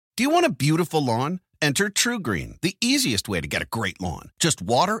Do you want a beautiful lawn? Enter TruGreen, the easiest way to get a great lawn. Just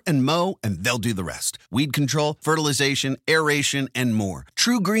water and mow, and they'll do the rest. Weed control, fertilization, aeration, and more.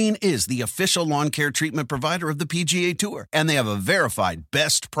 TruGreen is the official lawn care treatment provider of the PGA Tour, and they have a verified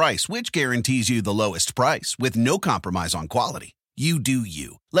best price, which guarantees you the lowest price with no compromise on quality. You do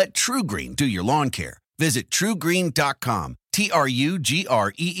you. Let TruGreen do your lawn care. Visit TruGreen.com,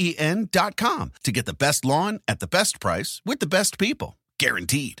 TruGreen.com, to get the best lawn at the best price with the best people.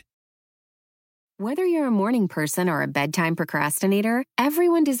 Guaranteed. Whether you're a morning person or a bedtime procrastinator,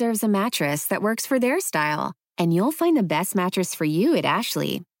 everyone deserves a mattress that works for their style. And you'll find the best mattress for you at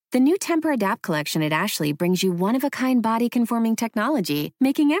Ashley. The new Tempur-Adapt collection at Ashley brings you one-of-a-kind body-conforming technology,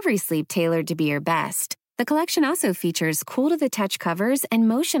 making every sleep tailored to be your best. The collection also features cool-to-the-touch covers and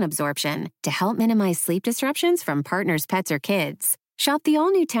motion absorption to help minimize sleep disruptions from partners, pets, or kids. Shop the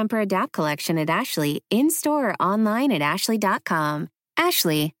all-new Tempur-Adapt collection at Ashley, in-store or online at ashley.com.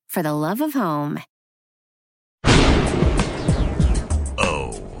 Ashley, for the love of home.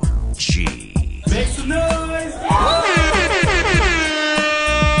 O-G. Make some noise!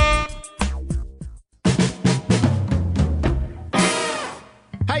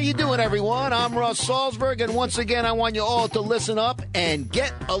 How you doing, everyone? I'm Russ Salzberg, and once again, I want you all to listen up and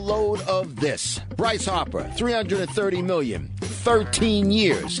get a load of this. Bryce Harper, $330 million, 13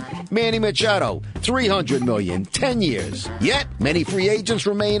 years. Manny Machado, $300 million, 10 years. Yet, many free agents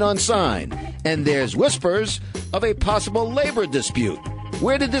remain unsigned, and there's whispers of a possible labor dispute.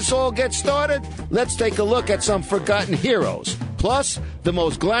 Where did this all get started? Let's take a look at some forgotten heroes. Plus, the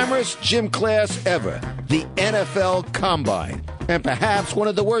most glamorous gym class ever, the NFL Combine. And perhaps one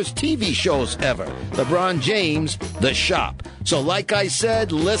of the worst TV shows ever, LeBron James, The Shop. So like I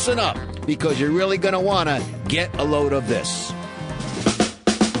said, listen up, because you're really going to want to get a load of this.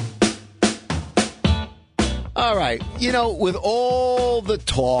 All right, with all the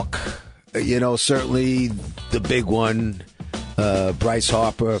talk, certainly the big one, Bryce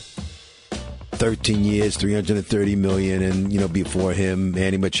Harper, 13 years, $330 million, and, before him,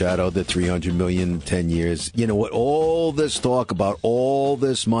 Manny Machado, the $300 million, 10 years. What all this talk about all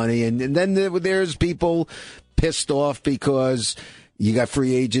this money, and then there's people pissed off because you got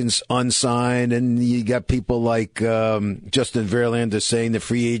free agents unsigned, and you got people like Justin Verlander saying the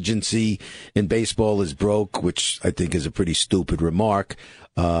free agency in baseball is broke, which I think is a pretty stupid remark.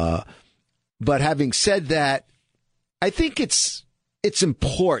 But having said that, I think it's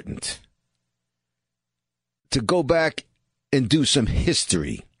important to go back and do some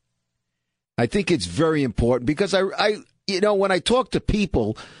history. I think it's very important because I when I talk to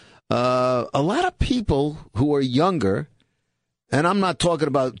people, a lot of people who are younger, and I'm not talking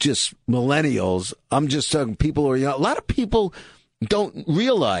about just millennials, I'm just talking people who are young. A lot of people don't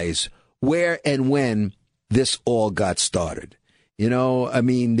realize where and when this all got started.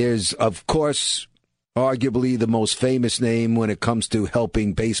 There's, of course, arguably the most famous name when it comes to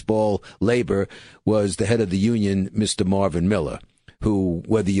helping baseball labor was the head of the union, Mr. Marvin Miller, who,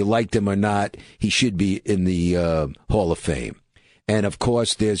 whether you liked him or not, he should be in the Hall of Fame. And, of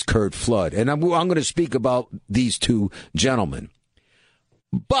course, there's Curt Flood. And I'm going to speak about these two gentlemen.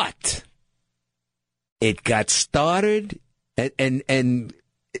 But it got started, and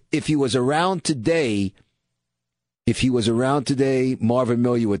if he was around today, Marvin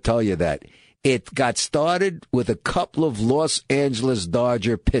Miller would tell you that. It got started with a couple of Los Angeles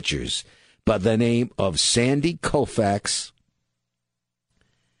Dodger pitchers by the name of Sandy Koufax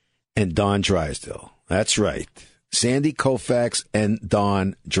and Don Drysdale. That's right. Sandy Koufax and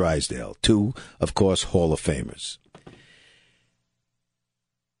Don Drysdale, two, of course, Hall of Famers.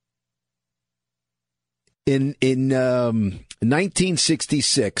 In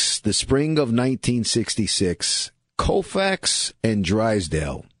 1966, the spring of 1966, Koufax and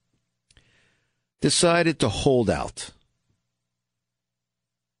Drysdale decided to hold out.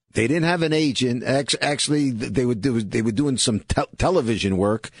 They didn't have an agent. Actually, they were doing some television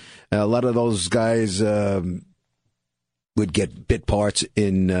work. A lot of those guys would get bit parts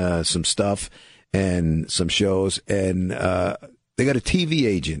in some stuff and some shows, and they got a TV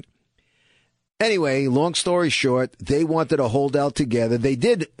agent. Anyway, long story short, they wanted to hold out together. They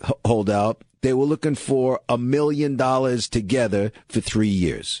did hold out. They were looking for $1 million together for 3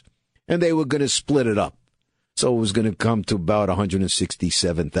 years. And they were going to split it up. So it was going to come to about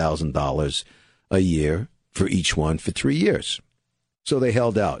 $167,000 a year for each one for 3 years. So they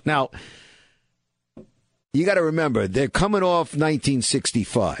held out. Now, you got to remember, they're coming off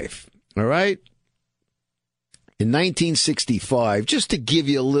 1965, all right? In 1965, just to give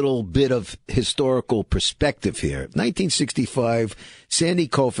you a little bit of historical perspective here, 1965, Sandy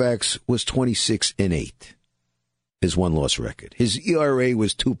Koufax was 26-8. his one-loss record. His ERA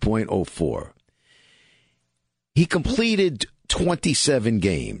was 2.04. He completed 27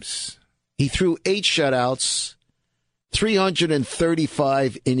 games. He threw 8 shutouts,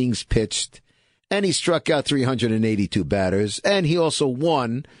 335 innings pitched, and he struck out 382 batters. And he also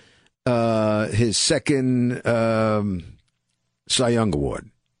won his second Cy Young Award.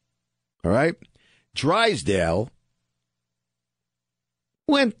 All right? Drysdale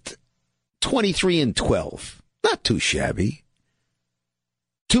went 23-12. Not too shabby.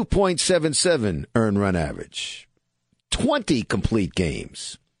 2.77 earned run average. 20 complete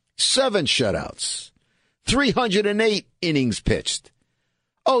games. 7 shutouts. 308 innings pitched.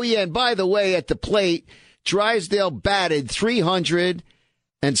 Oh, yeah, and by the way, at the plate, Drysdale batted .300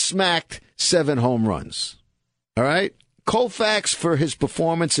 and smacked 7 home runs. All right? Koufax, for his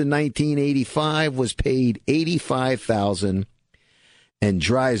performance in 1985, was paid $85,000, and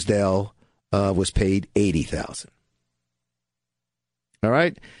Drysdale was paid $80,000. All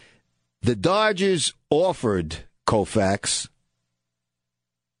right? The Dodgers offered Koufax.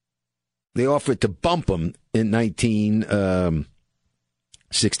 They offered to bump him in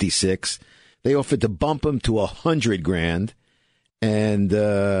 1966. They offered to bump him to $100,000,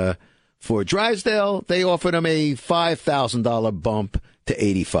 and for Drysdale, they offered him a $5,000 bump to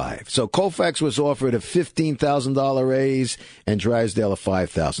 $85,000. So Koufax was offered a $15,000 raise, and Drysdale a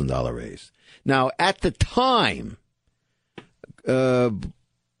 $5,000 raise. Now, at the time,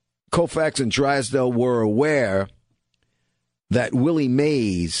 Koufax and Drysdale were aware that Willie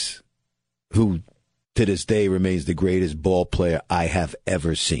Mays, who to this day remains the greatest ball player I have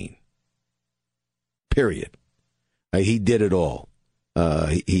ever seen. Period. He did it all.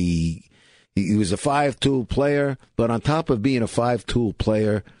 He was a 5-tool player, but on top of being a 5-tool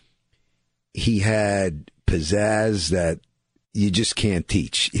player, he had pizzazz that you just can't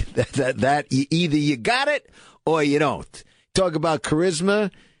teach. that either you got it or you don't. Talk about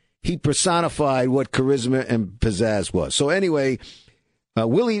charisma. He personified what charisma and pizzazz was. So anyway,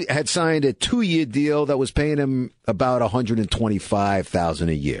 Willie had signed a 2-year deal that was paying him about $125,000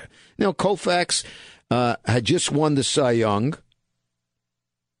 a year. Now, Koufax had just won the Cy Young,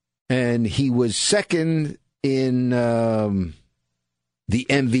 and he was second in the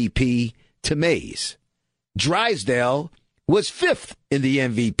MVP to Mays. Drysdale was 5th in the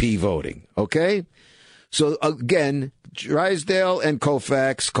MVP voting, okay? So, again, Drysdale and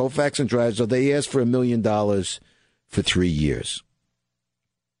Koufax and Drysdale, they asked for $1 million for 3 years.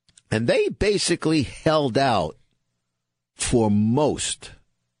 And they basically held out for most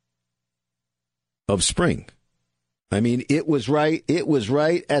of spring. I mean, it was right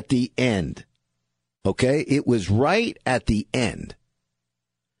at the end. Okay? It was right at the end.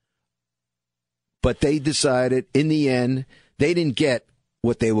 But they decided, in the end, they didn't get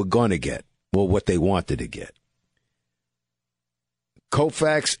what they were going to get, or what they wanted to get.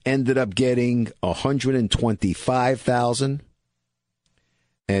 Koufax ended up getting $125,000,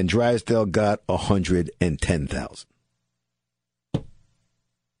 and Drysdale got $110,000.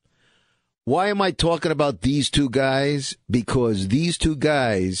 Why am I talking about these two guys? Because these two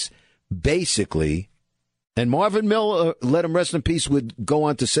guys basically, and Marvin Miller, let him rest in peace, would go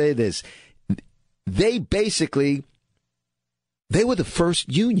on to say this, they were the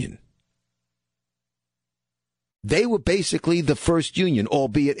first union. They were basically the first union,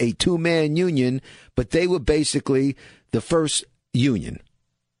 albeit a 2-man union, but they were basically the first union.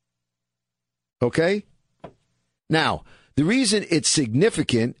 Okay? Now, the reason it's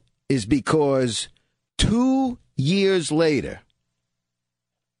significant is because 2 years later,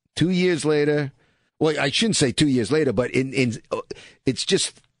 well, I shouldn't say 2 years later, but it's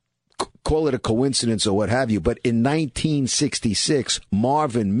just, call it a coincidence or what have you, but in 1966,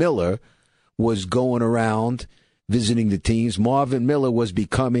 Marvin Miller was going around visiting the teams. Marvin Miller was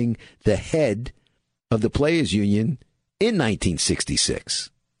becoming the head of the Players Union in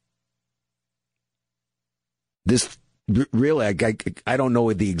 1966. This really, I don't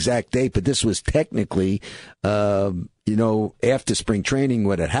know the exact date, but this was technically, after spring training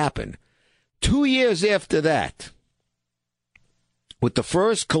when it happened. 2 years after that, with the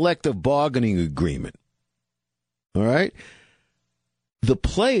first collective bargaining agreement, all right, the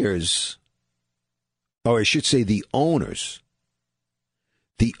players, or I should say the owners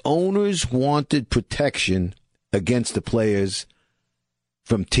wanted protection against the players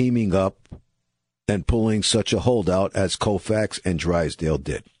from teaming up and pulling such a holdout as Koufax and Drysdale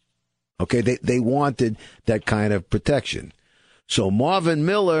did. Okay, they wanted that kind of protection. So Marvin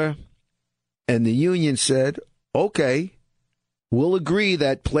Miller and the union said, okay, we'll agree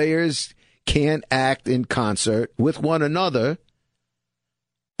that players can't act in concert with one another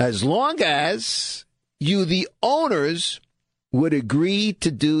as long as the owners, would agree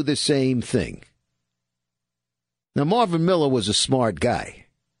to do the same thing. Now, Marvin Miller was a smart guy.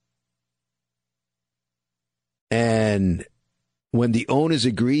 And when the owners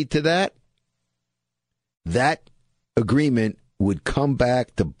agreed to that, that agreement would come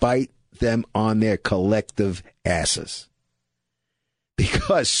back to bite them on their collective asses.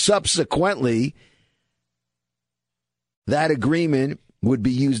 Because subsequently, that agreement would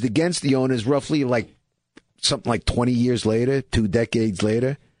be used against the owners roughly something like 20 years later, 2 decades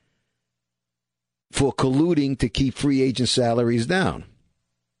later, for colluding to keep free agent salaries down.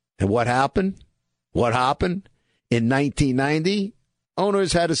 And what happened? In 1990,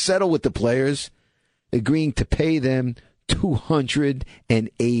 owners had to settle with the players, agreeing to pay them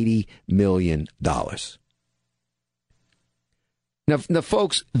 $280 million. Now,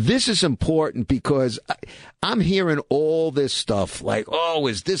 folks, this is important because I'm hearing all this stuff like, oh,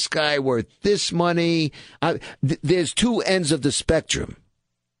 is this guy worth this money? There's two ends of the spectrum.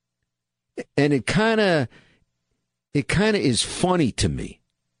 And it kind of is funny to me.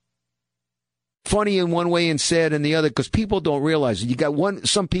 Funny in one way and sad in the other, because people don't realize it. You got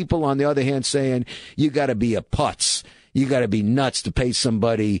some people on the other hand saying you got to be a putz. You got to be nuts to pay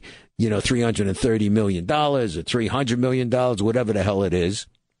somebody, $330 million or $300 million, whatever the hell it is.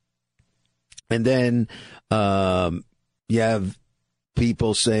 And then you have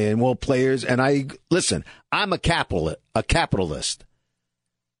people saying, well, players, and I'm a capitalist.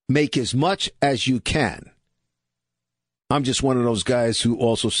 Make as much as you can. I'm just one of those guys who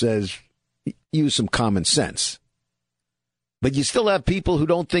also says, use some common sense. But you still have people who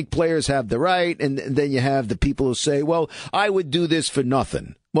don't think players have the right, and then you have the people who say, well, I would do this for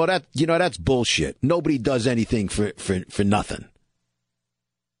nothing. Well, that's bullshit. Nobody does anything for nothing.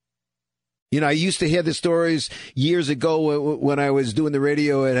 I used to hear the stories years ago when I was doing the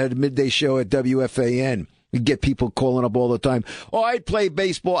radio and had a midday show at WFAN. We'd get people calling up all the time. Oh, I'd play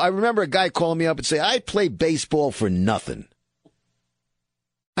baseball. I remember a guy calling me up and say, I'd play baseball for nothing.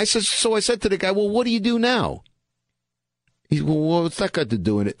 I said to the guy, well, what do you do now? He said, well, what's that got to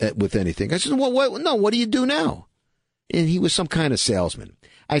do with anything? I said, well, what do you do now? And he was some kind of salesman.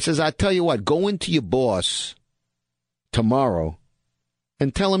 I says, I tell you what, go into your boss tomorrow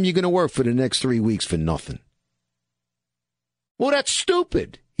and tell him you're going to work for the next 3 weeks for nothing. Well, that's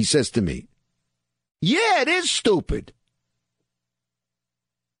stupid, he says to me. Yeah, it is stupid.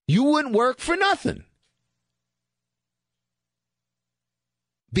 You wouldn't work for nothing.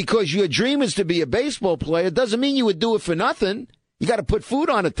 Because your dream is to be a baseball player doesn't mean you would do it for nothing. You got to put food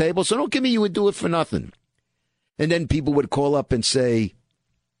on the table, so don't give me you would do it for nothing. And then people would call up and say,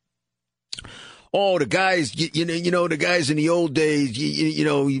 oh, the guys, the guys in the old days,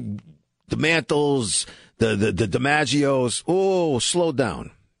 the Mantles, the DiMaggios. Oh, slow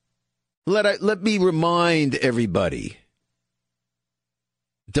down. Let me remind everybody.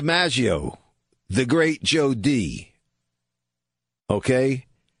 DiMaggio, the great Joe D, okay,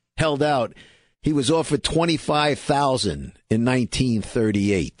 held out. He was offered $25,000 in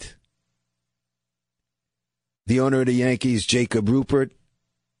 1938. The owner of the Yankees, Jacob Ruppert,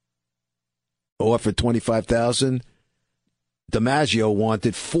 offered $25,000. DiMaggio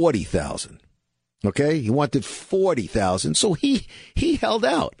wanted $40,000. Okay, he wanted $40,000, so he held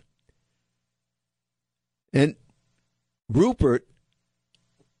out. And Ruppert,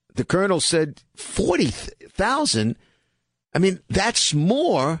 the colonel, said $40,000. I mean, that's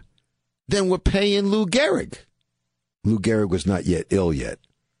more than we're paying Lou Gehrig. Lou Gehrig was not yet ill yet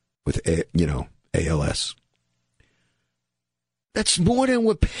with, ALS. That's more than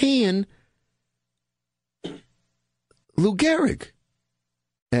we're paying Lou Gehrig.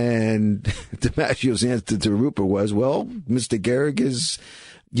 And DiMaggio's answer to Ruppert was, well, Mr. Gehrig is,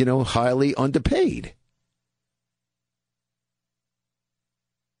 highly underpaid.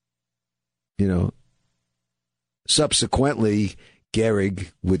 Subsequently,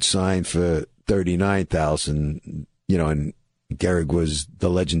 Gehrig would sign for $39,000, and Gehrig was the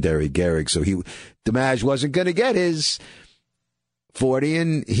legendary Gehrig, so DiMaggio wasn't going to get his 40,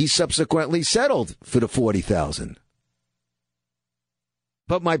 and he subsequently settled for the $40,000.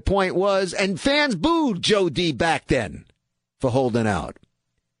 But my point was, and fans booed Joe D back then for holding out.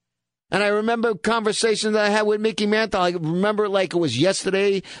 And I remember conversations that I had with Mickey Mantle. I remember it like it was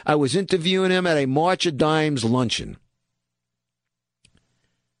yesterday. I was interviewing him at a March of Dimes luncheon.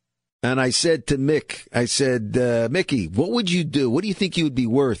 And I said to Mick, Mickey, what would you do? What do you think you would be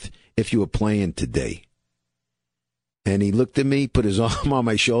worth if you were playing today? And he looked at me, put his arm on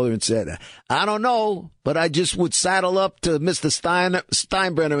my shoulder and said, I don't know, but I just would saddle up to Mr.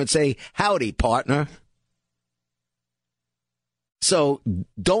 Steinbrenner and say, howdy, partner. So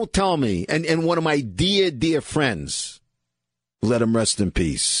don't tell me. And one of my dear friends, let him rest in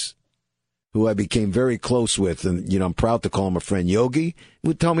peace, who I became very close with, and, I'm proud to call him a friend, Yogi,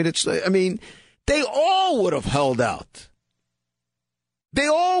 would tell me that, they all would have held out. They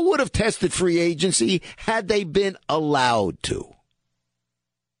all would have tested free agency had they been allowed to.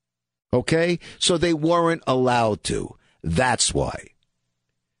 Okay? So they weren't allowed to. That's why.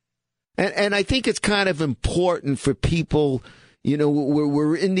 And I think it's kind of important for people,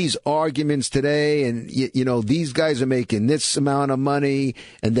 we're in these arguments today, and, these guys are making this amount of money,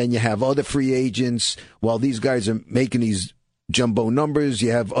 and then you have other free agents. While these guys are making these jumbo numbers,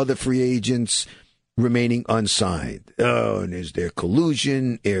 you have other free agents remaining unsigned. Oh, and is there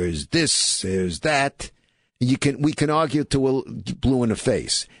collusion? There's this, there's that. We can argue till we're blue in the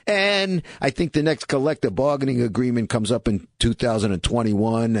face. And I think the next collective bargaining agreement comes up in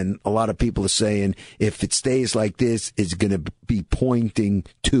 2021, and a lot of people are saying if it stays like this, it's going to be pointing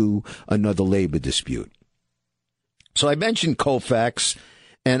to another labor dispute. So I mentioned Koufax,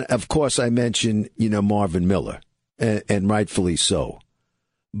 and of course I mentioned, Marvin Miller, and rightfully so.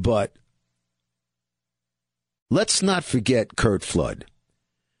 But let's not forget Curt Flood.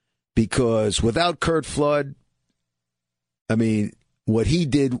 Because without Curt Flood, what he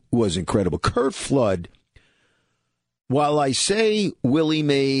did was incredible. Curt Flood, while I say Willie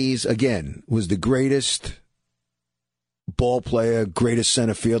Mays, again, was the greatest ball player, greatest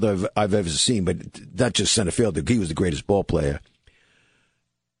center fielder I've ever seen, but not just center fielder, he was the greatest ball player.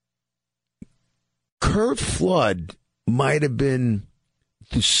 Curt Flood might have been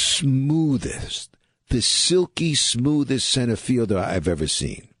the smoothest, the silky smoothest center fielder I've ever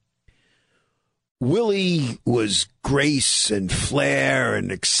seen. Willie was grace and flair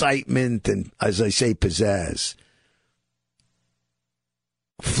and excitement and, as I say, pizzazz.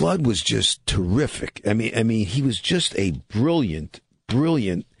 Flood was just terrific. He was just a brilliant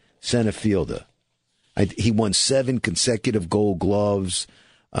center fielder. He won 7 consecutive Gold Gloves.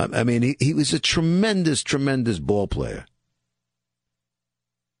 He was a tremendous ball player.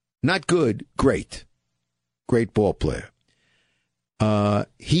 Not good, great ball player.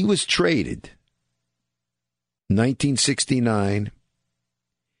 He was traded. 1969,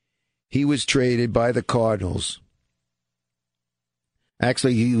 he was traded by the Cardinals.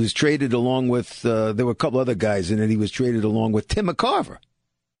 Actually, he was traded along with, there were a couple other guys in it. He was traded along with Tim McCarver,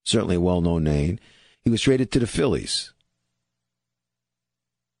 certainly a well-known name. He was traded to the Phillies.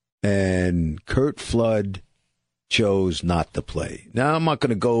 And Curt Flood chose not to play. Now, I'm not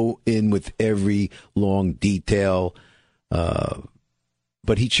going to go in with every long detail,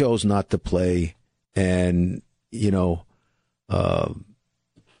 but he chose not to play. And he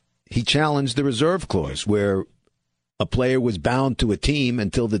challenged the reserve clause where a player was bound to a team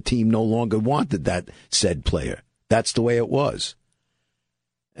until the team no longer wanted that said player. That's the way it was.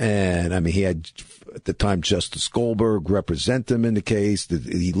 And, he had, at the time, Justice Goldberg represent him in the case.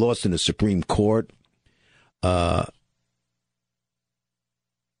 He lost in the Supreme Court. But,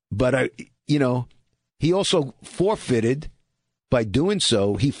 he also forfeited, by doing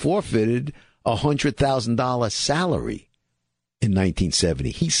so, he forfeited a $100,000 salary in 1970.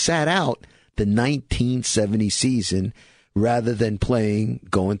 He sat out the 1970 season rather than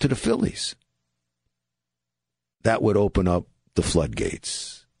going to the Phillies. That would open up the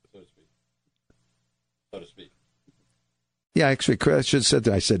floodgates. So to speak. Yeah, actually, I should have said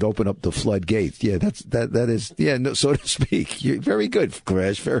that. I said open up the floodgates. Yeah, that is, yeah, no, so to speak. You're very good,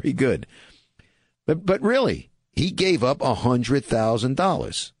 Crash, very good. But really, he gave up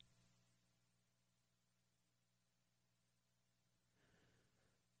 $100,000.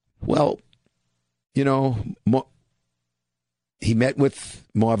 Well, he met with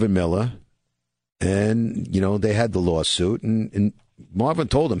Marvin Miller, and, they had the lawsuit, and Marvin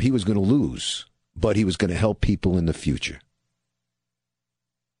told him he was going to lose, but he was going to help people in the future.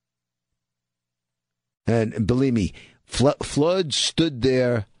 And believe me, Flood stood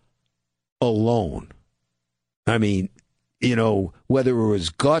there alone. Whether it was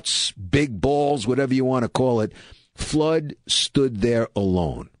guts, big balls, whatever you want to call it, Flood stood there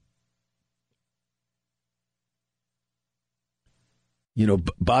alone.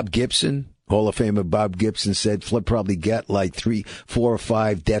 Bob Gibson, Hall of Famer Bob Gibson, said Flood probably got like 3, 4, or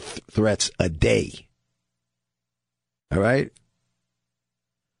 5 death threats a day. All right?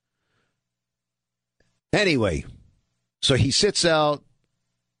 Anyway, so he sits out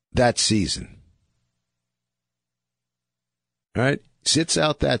that season. All right? Sits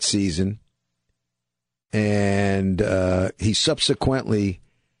out that season, and he subsequently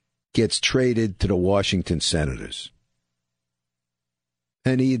gets traded to the Washington Senators.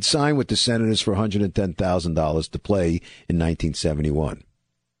 And he had signed with the Senators for $110,000 to play in 1971.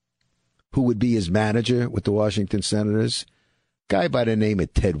 Who would be his manager with the Washington Senators? Guy by the name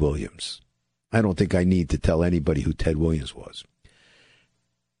of Ted Williams. I don't think I need to tell anybody who Ted Williams was.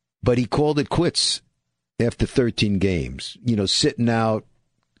 But he called it quits after 13 games. You know, sitting out,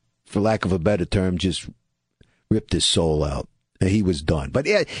 for lack of a better term, just ripped his soul out. And he was done. But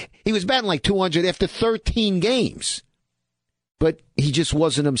yeah, he was batting like 200 after 13 games. But he just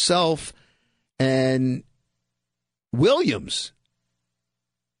wasn't himself. And Williams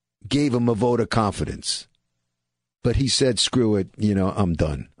gave him a vote of confidence. But he said, screw it, you know, I'm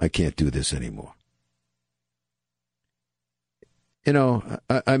done. I can't do this anymore. You know,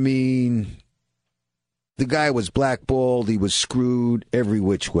 I mean, the guy was blackballed. He was screwed every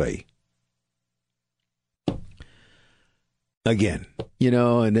which way. Again, you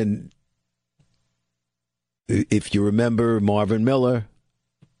know, and then if you remember Marvin Miller,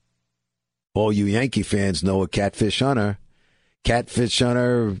 all you Yankee fans know a Catfish Hunter. Catfish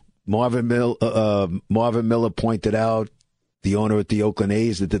Hunter, Marvin Miller pointed out, the owner at the Oakland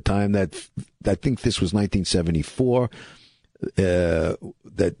A's at the time, that I think this was 1974,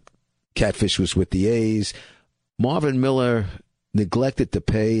 that Catfish was with the A's. Marvin Miller neglected to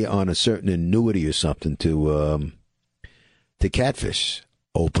pay on a certain annuity or something to Catfish.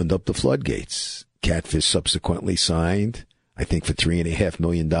 Opened up the floodgates. Catfish subsequently signed, I think, for $3.5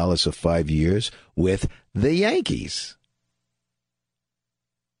 million for 5 years with the Yankees.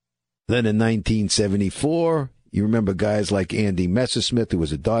 Then in 1974, you remember guys like Andy Messersmith, who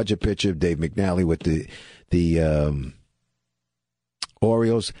was a Dodger pitcher, Dave McNally with the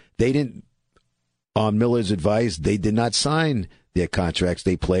Orioles. They didn't, on Miller's advice, they did not sign their contracts.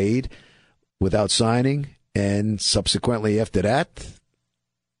 They played without signing, and subsequently after that,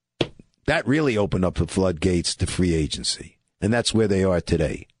 that really opened up the floodgates to free agency. And that's where they are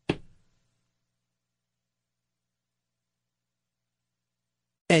today.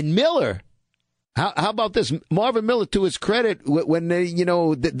 And Miller, how about this? Marvin Miller, to his credit, when they, you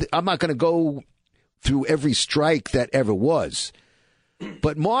know, I'm not going to go through every strike that ever was,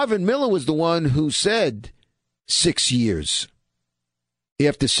 but Marvin Miller was the one who said 6 years.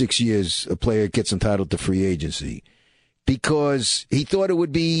 After 6 years, a player gets entitled to free agency because he thought it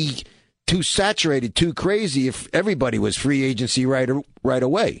would be too saturated, too crazy if everybody was free agency right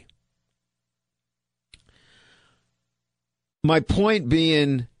away. My point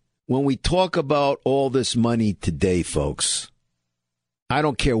being, when we talk about all this money today, folks, I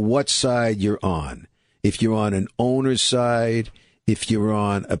don't care what side you're on. If you're on an owner's side, if you're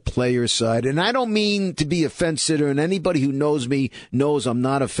on a player's side, and I don't mean to be a fence sitter, and anybody who knows me knows I'm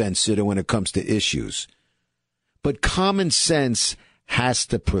not a fence sitter when it comes to issues. But common sense has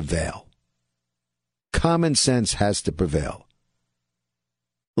to prevail. Common sense has to prevail.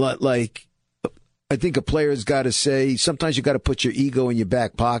 Like, I think a player's got to say, sometimes you got to put your ego in your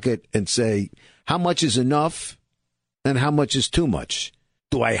back pocket and say, how much is enough and how much is too much?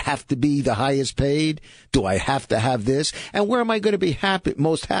 Do I have to be the highest paid? Do I have to have this? And where am I going to be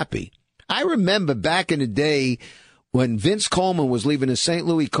most happy? I remember back in the day when Vince Coleman was leaving the St.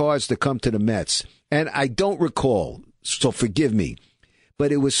 Louis Cards to come to the Mets. And I don't recall, so forgive me,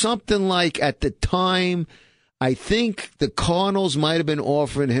 but it was something like, at the time, I think the Cardinals might have been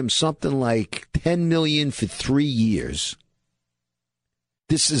offering him something like $10 million for 3 years.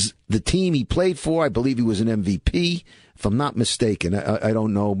 This is the team he played for. I believe he was an MVP, if I'm not mistaken. I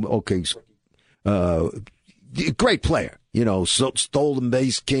don't know. Okay, great player. You know, stolen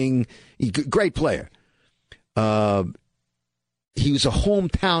base king. Great player. He was a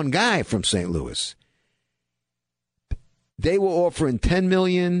hometown guy from St. Louis. They were offering $10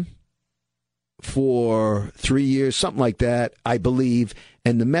 million for 3 years, something like that, I believe.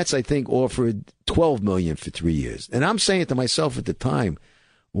 And the Mets, I think, offered $12 million for 3 years. And I'm saying to myself at the time,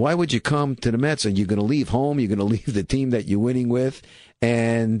 why would you come to the Mets? And you're going to leave home, you're going to leave the team that you're winning with,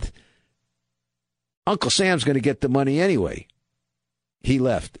 and Uncle Sam's going to get the money anyway. He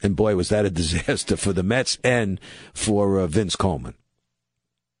left, and boy, was that a disaster for the Mets and for Vince Coleman.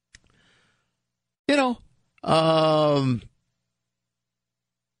 You know,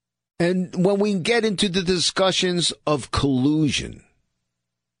 and when we get into the discussions of collusion,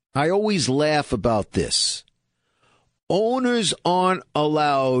 I always laugh about this. Owners aren't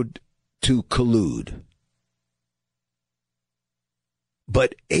allowed to collude,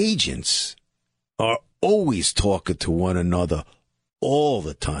 but agents are always talking to one another all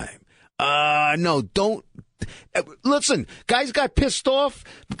the time. No, don't. Listen, guys got pissed off.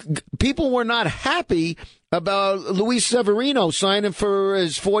 People were not happy about Luis Severino signing for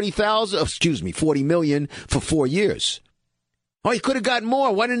his $40 million for 4 years. Oh, he could have gotten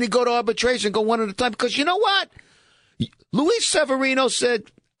more. Why didn't he go to arbitration, go one at a time? Because you know what? Luis Severino said,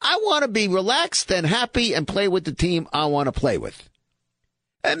 I want to be relaxed and happy and play with the team I want to play with.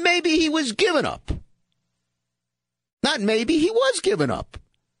 And maybe he was giving up. Not maybe, he was giving up.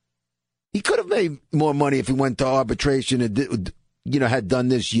 He could have made more money if he went to arbitration and had done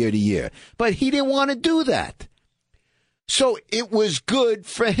this year to year. But he didn't want to do that. So it was good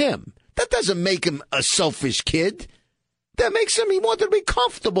for him. That doesn't make him a selfish kid. That makes him, he wanted to be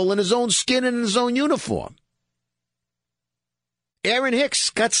comfortable in his own skin and in his own uniform. Aaron Hicks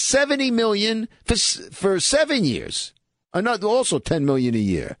got $70 million for 7 years. Another, also $10 million a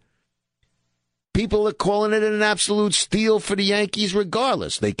year. People are calling it an absolute steal for the Yankees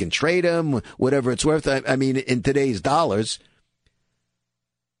regardless. They can trade him, whatever it's worth. I mean, in today's dollars.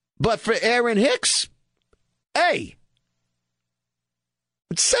 But for Aaron Hicks, hey,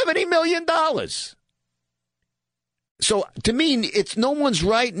 it's $70 million. So to me, it's no one's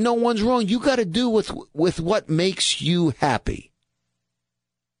right, no one's wrong. You got to do with what makes you happy.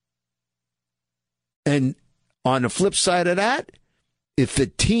 And on the flip side of that, if the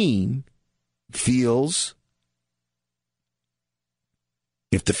team feels,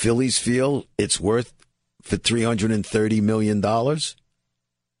 if the Phillies feel it's worth for $330 million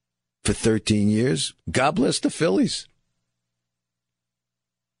for 13 years, God bless the Phillies.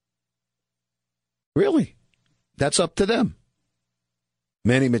 Really? That's up to them.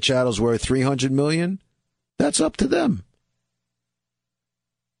 Manny Machado's worth $300 million. That's up to them.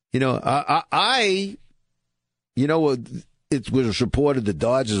 You know, it was reported the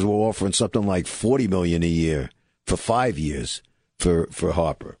Dodgers were offering something like $40 million a year for 5 years for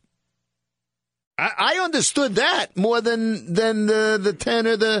Harper. I understood that more than the 10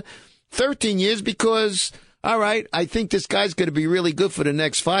 or the 13 years because, all right, I think this guy's going to be really good for the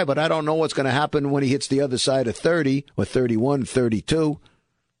next 5, but I don't know what's going to happen when he hits the other side of 30 or 31, 32.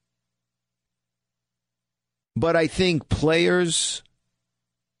 But I think players,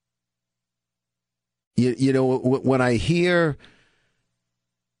 when I hear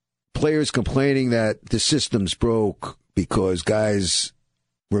players complaining that the system's broke because guys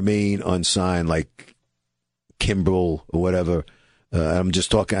remain unsigned, like Kimbrel or whatever, I'm just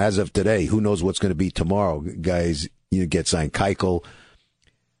talking as of today. Who knows what's going to be tomorrow? Guys, get signed. Keuchel.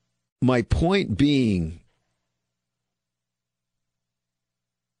 My point being,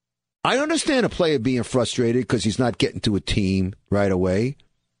 I understand a player being frustrated because he's not getting to a team right away.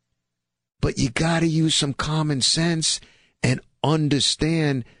 But you got to use some common sense and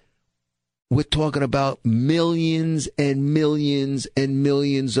understand we're talking about millions and millions and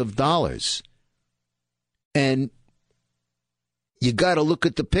millions of dollars. And you got to look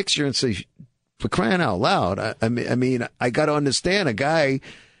at the picture and say, for crying out loud, I mean, I got to understand a guy,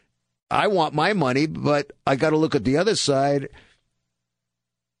 I want my money, but I got to look at the other side.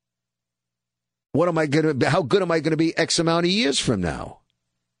 What am I going to, how good am I going to be X amount of years from now?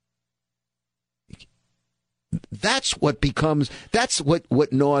 That's what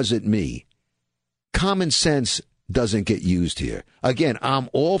gnaws at me. Common sense doesn't get used here. Again, I'm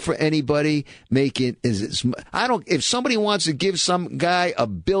all for anybody making, if somebody wants to give some guy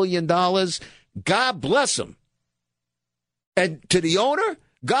 $1 billion, God bless him. And to the owner,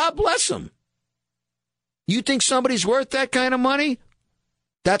 God bless him. You think somebody's worth that kind of money?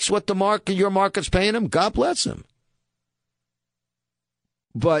 That's what your market's paying him? God bless him.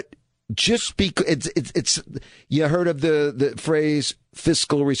 But just because it's you heard of the phrase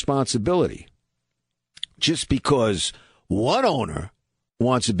fiscal responsibility. Just because one owner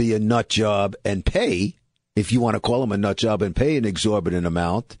wants to be a nut job and pay, if you want to call him a nut job and pay an exorbitant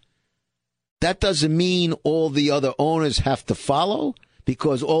amount, that doesn't mean all the other owners have to follow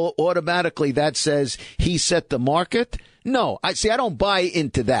because automatically that says he set the market. No, I don't buy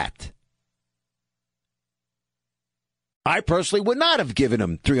into that. I personally would not have given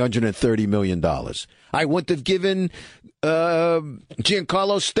him $330 million. I wouldn't have given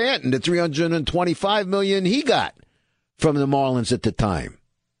Giancarlo Stanton the $325 million he got from the Marlins at the time.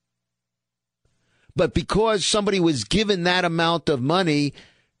 But because somebody was given that amount of money,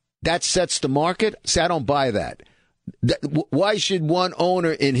 that sets the market. See, I don't buy that. Why should one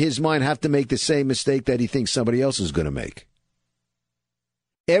owner in his mind have to make the same mistake that he thinks somebody else is going to make?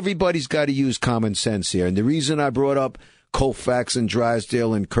 Everybody's got to use common sense here. And the reason I brought up Koufax and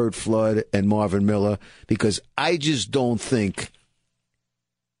Drysdale and Curt Flood and Marvin Miller, because I just don't think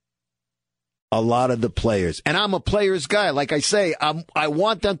a lot of the players, and I'm a players guy, like I say, I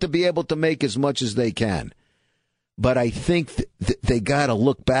want them to be able to make as much as they can. But I think they got to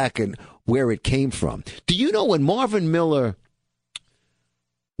look back and where it came from. Do you know when Marvin Miller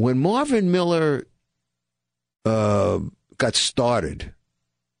got started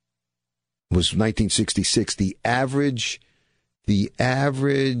was 1966. The average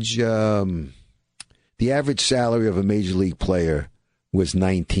salary of a major league player was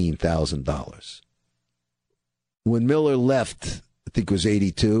 $19,000. When Miller left, I think it was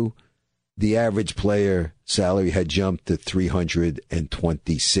 82, the average player salary had jumped to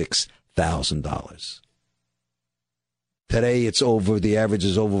 $326,000. Today the average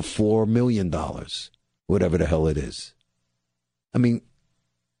is over $4 million, whatever the hell it is. I mean,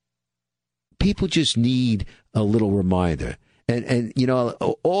 people just need a little reminder. And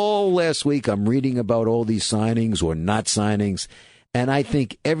all last week I'm reading about all these signings or not signings, and I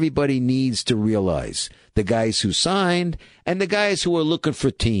think everybody needs to realize, the guys who signed and the guys who are looking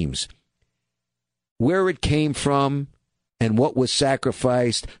for teams, where it came from and what was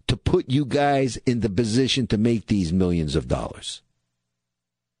sacrificed to put you guys in the position to make these millions of dollars.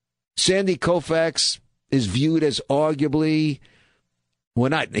 Sandy Koufax is viewed as arguably,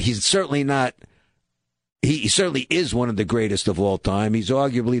 he certainly is one of the greatest of all time. He's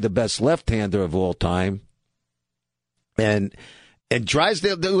arguably the best left-hander of all time. And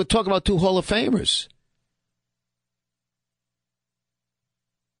Drysdale, they were talking about two Hall of Famers.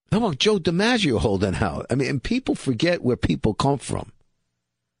 How about Joe DiMaggio holding out? I mean, and people forget where people come from.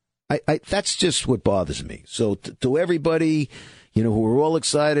 That's just what bothers me. So to everybody, who are all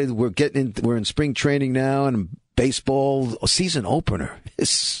excited, we're in spring training now, and baseball season opener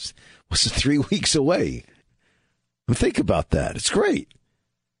was 3 weeks away. Think about that. It's great.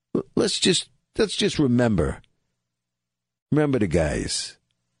 Let's just remember the guys.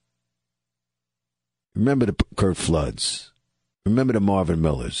 Remember the Curt Floods. Remember the Marvin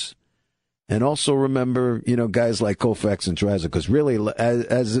Millers. And also remember, guys like Koufax and Drysdale, because really,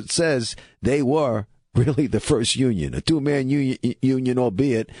 as it says, they were really the first union, a two-man union,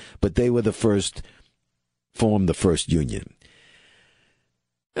 albeit, but they were formed the first union.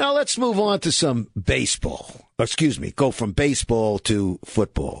 Now let's move on to some baseball. Go from baseball to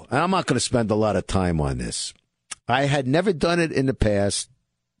football. And I'm not going to spend a lot of time on this. I had never done it in the past,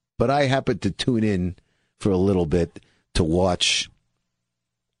 but I happened to tune in for a little bit to watch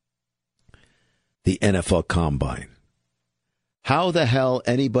the NFL Combine. How the hell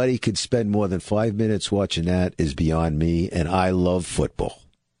anybody could spend more than 5 minutes watching that is beyond me, and I love football.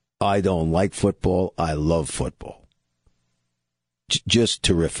 I don't like football. I love football. Just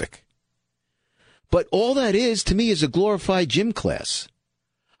terrific. But all that is, to me, is a glorified gym class.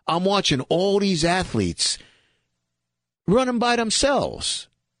 I'm watching all these athletes running by themselves.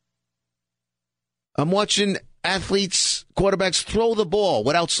 I'm watching athletes, quarterbacks, throw the ball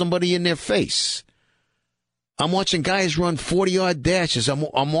without somebody in their face. I'm watching guys run 40-yard dashes.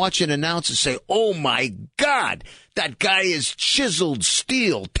 I'm watching announcers say, "Oh, my God, that guy is chiseled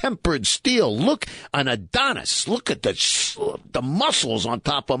steel, tempered steel. Look, an Adonis. Look at the muscles on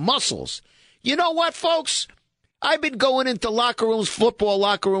top of muscles." You know what, folks? I've been going into football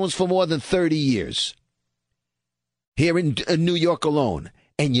locker rooms, for more than 30 years here in New York alone.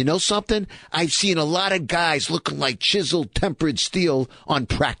 And you know something? I've seen a lot of guys looking like chiseled, tempered steel on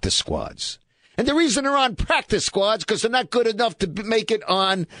practice squads. And the reason they're on practice squads because they're not good enough to make it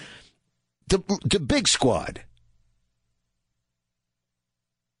on the big squad.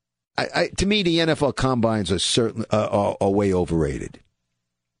 To me, the NFL combines are way overrated.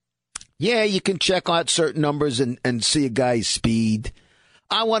 Yeah, you can check out certain numbers and see a guy's speed.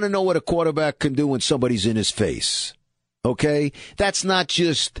 I want to know what a quarterback can do when somebody's in his face. Okay? That's not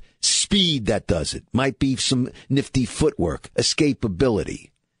just speed that does it. Might be some nifty footwork, escapability,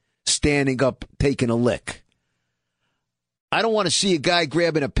 standing up, taking a lick. I don't want to see a guy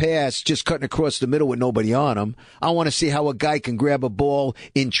grabbing a pass, just cutting across the middle with nobody on him. I want to see how a guy can grab a ball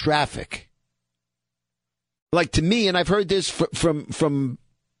in traffic. Like, to me, and I've heard this from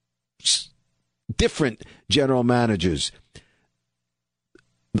different general managers,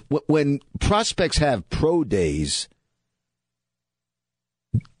 when prospects have pro days,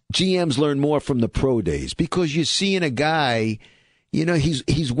 GMs learn more from the pro days because you're seeing a guy,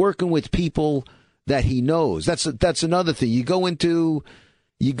 he's working with people that he knows. That's another thing. You go into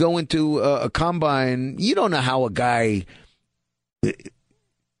a combine, you don't know how a guy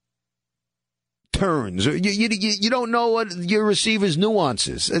turns, or you don't know what your receiver's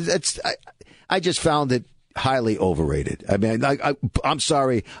nuances. I just found it highly overrated. I mean, I'm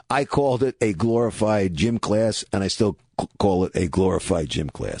sorry, I called it a glorified gym class, and I still call it a glorified gym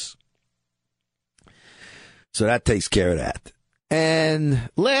class. So that takes care of that. And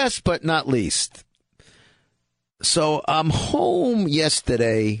last but not least, so I'm home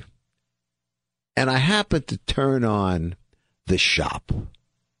yesterday, and I happened to turn on The Shop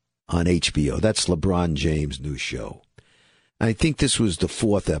on HBO. That's LeBron James' new show. I think this was the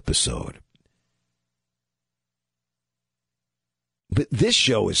 4th episode. But this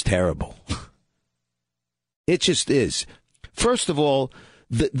show is terrible. It just is. First of all,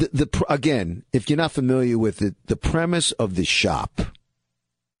 again, if you're not familiar with it, the premise of the shop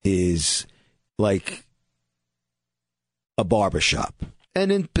is like a barbershop,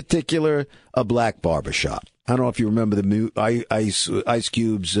 and in particular, a black barbershop. I don't know if you remember the Ice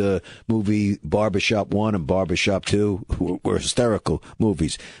Cube's movie Barbershop 1 and Barbershop 2 were hysterical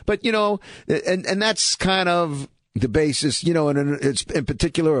movies. But, and that's kind of the basis, and it's in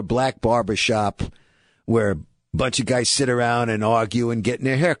particular a black barbershop where a bunch of guys sit around and argue and getting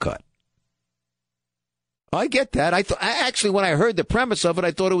their hair cut. I get that. Actually, when I heard the premise of it,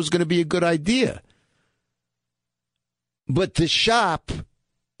 I thought it was going to be a good idea. But the shop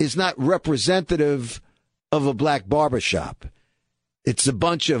is not representative of a black barbershop. It's a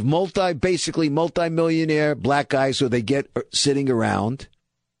bunch of basically multi-millionaire black guys who they get sitting around,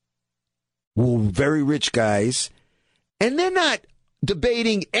 very rich guys, and they're not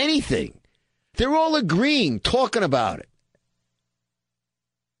debating anything. They're all agreeing, talking about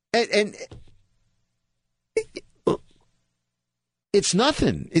it. And it's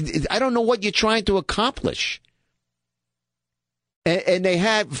nothing. I don't know what you're trying to accomplish. And they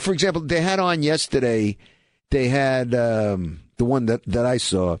had, for example, they had on yesterday, they had the one that I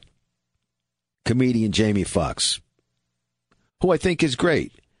saw, comedian Jamie Foxx, who I think is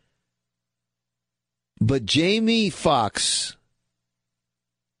great. But Jamie Foxx,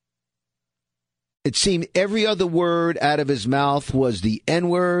 it seemed every other word out of his mouth was the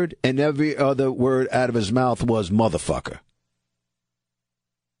N-word, and every other word out of his mouth was motherfucker.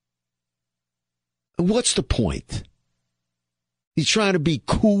 What's the point? He's trying to be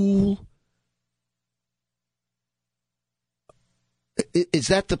cool. Is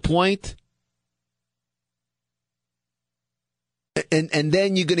that the point? And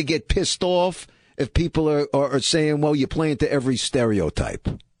then you're going to get pissed off if people are saying, well, you're playing to every stereotype.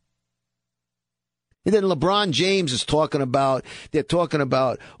 And then LeBron James is talking about, and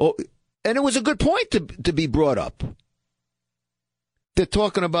it was a good point to be brought up. They're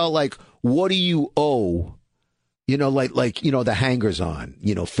talking about, like, what do you owe? The hangers on,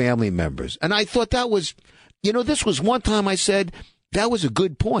 family members. And I thought that was, this was one time I said that was a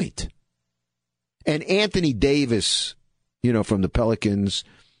good point. And Anthony Davis, from the Pelicans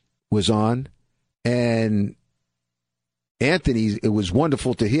was on. And Anthony, it was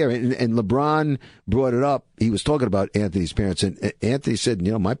wonderful to hear. And LeBron brought it up. He was talking about Anthony's parents. And Anthony said,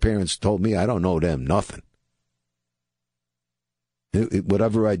 my parents told me I don't owe them nothing.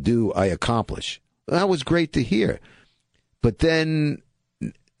 Whatever I do, I accomplish. That was great to hear. But then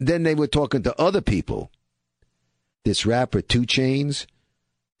they were talking to other people. This rapper, 2 Chainz,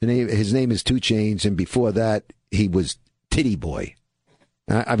 his name is 2 Chainz, and before that, he was Titty Boy.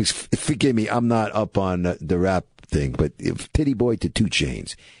 Forgive me, I'm not up on the rap thing, but Titty Boy to 2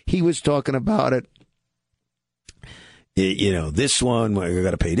 Chainz. He was talking about it. This one, we're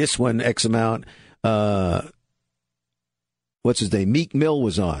going to pay this one X amount. What's his name? Meek Mill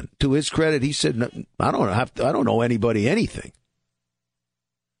was on. To his credit, he said, I don't owe anybody anything.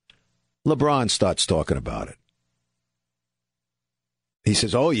 LeBron starts talking about it. He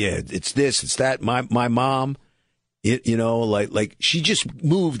says, oh, yeah, it's this, it's that. My mom, like she just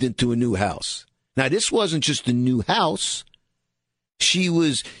moved into a new house. Now, this wasn't just a new house. She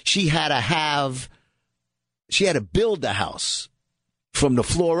had to build the house from the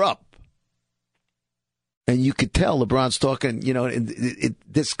floor up. And you could tell LeBron's talking,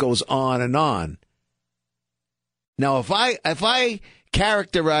 this goes on and on. Now, if I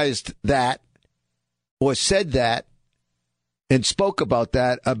characterized that or said that and spoke about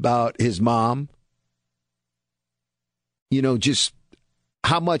that about his mom, just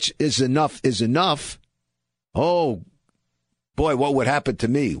how much is enough. Oh, boy, what would happen to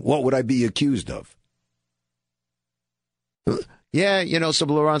me? What would I be accused of? Yeah, so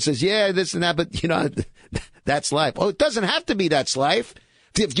LeBron says, yeah, this and that, but, that's life. Oh, it doesn't have to be that's life.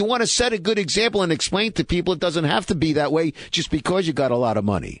 If you want to set a good example and explain to people, it doesn't have to be that way just because you got a lot of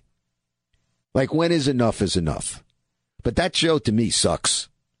money. Like, when is enough? But that show, to me, sucks.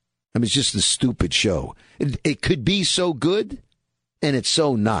 I mean, it's just a stupid show. It could be so good, and it's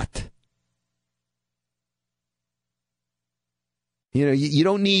so not. You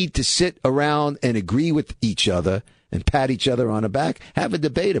don't need to sit around and agree with each other and pat each other on the back. Have a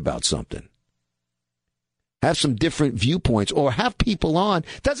debate about something. Have some different viewpoints, or have people on.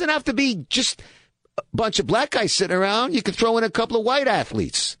 Doesn't have to be just a bunch of black guys sitting around. You could throw in a couple of white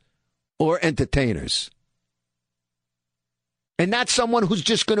athletes or entertainers. And not someone who's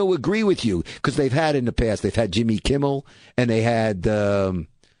just going to agree with you, because they've had in the past. They've had Jimmy Kimmel and they had Jon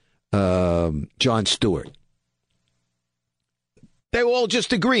Stewart. They were all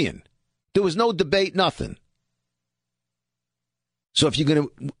just agreeing. There was no debate, nothing. So if you're going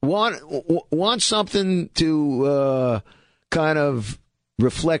to want something to kind of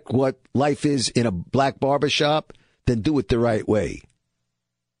reflect what life is in a black barbershop, then do it the right way.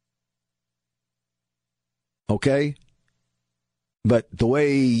 Okay? But the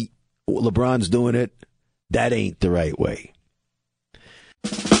way LeBron's doing it, that ain't the right way.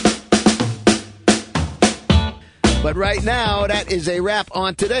 But right now, that is a wrap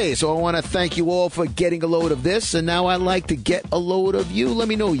on today. So I want to thank you all for getting a load of this. And now I'd like to get a load of you. Let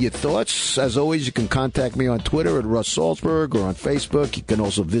me know your thoughts. As always, you can contact me on Twitter at Russ Salzberg or on Facebook. You can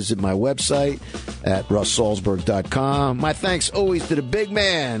also visit my website at russsalzberg.com. My thanks always to the big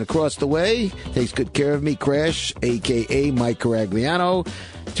man across the way. Takes good care of me, Crash, a.k.a. Mike Caragliano.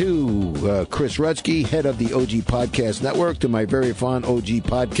 To Chris Rutsky, head of the OG Podcast Network. To my very fine OG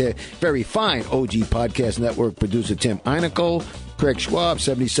Podcast Network producer, Tim Einikel. Craig Schwab,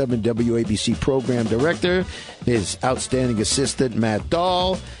 77 WABC Program Director. His outstanding assistant, Matt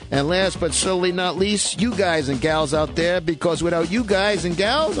Dahl. And last but certainly not least, you guys and gals out there, because without you guys and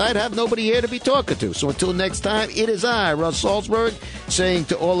gals, I'd have nobody here to be talking to. So until next time, it is I, Russ Salzberg, saying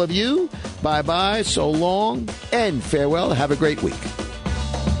to all of you, bye-bye, so long, and farewell. Have a great week.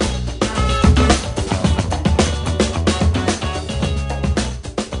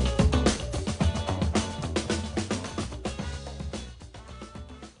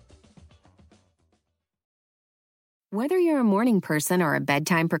 Whether you're a morning person or a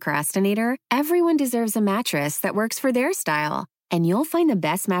bedtime procrastinator, everyone deserves a mattress that works for their style. And you'll find the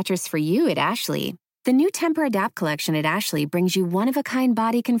best mattress for you at Ashley. The new Tempur-Adapt collection at Ashley brings you one-of-a-kind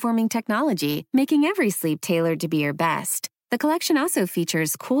body-conforming technology, making every sleep tailored to be your best. The collection also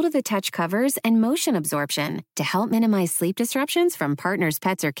features cool-to-the-touch covers and motion absorption to help minimize sleep disruptions from partners,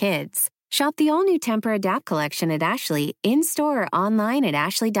 pets, or kids. Shop the all-new Tempur-Adapt collection at Ashley, in-store or online at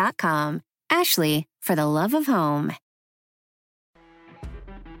ashley.com. Ashley, for the love of home.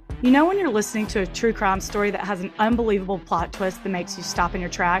 You know when you're listening to a true crime story that has an unbelievable plot twist that makes you stop in your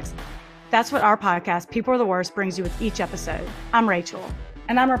tracks? That's what our podcast, People Are the Worst, brings you with each episode. I'm Rachel.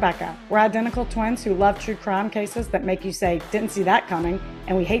 And I'm Rebecca. We're identical twins who love true crime cases that make you say, didn't see that coming,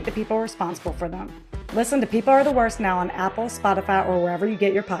 and we hate the people responsible for them. Listen to People Are the Worst now on Apple, Spotify, or wherever you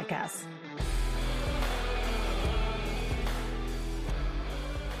get your podcasts.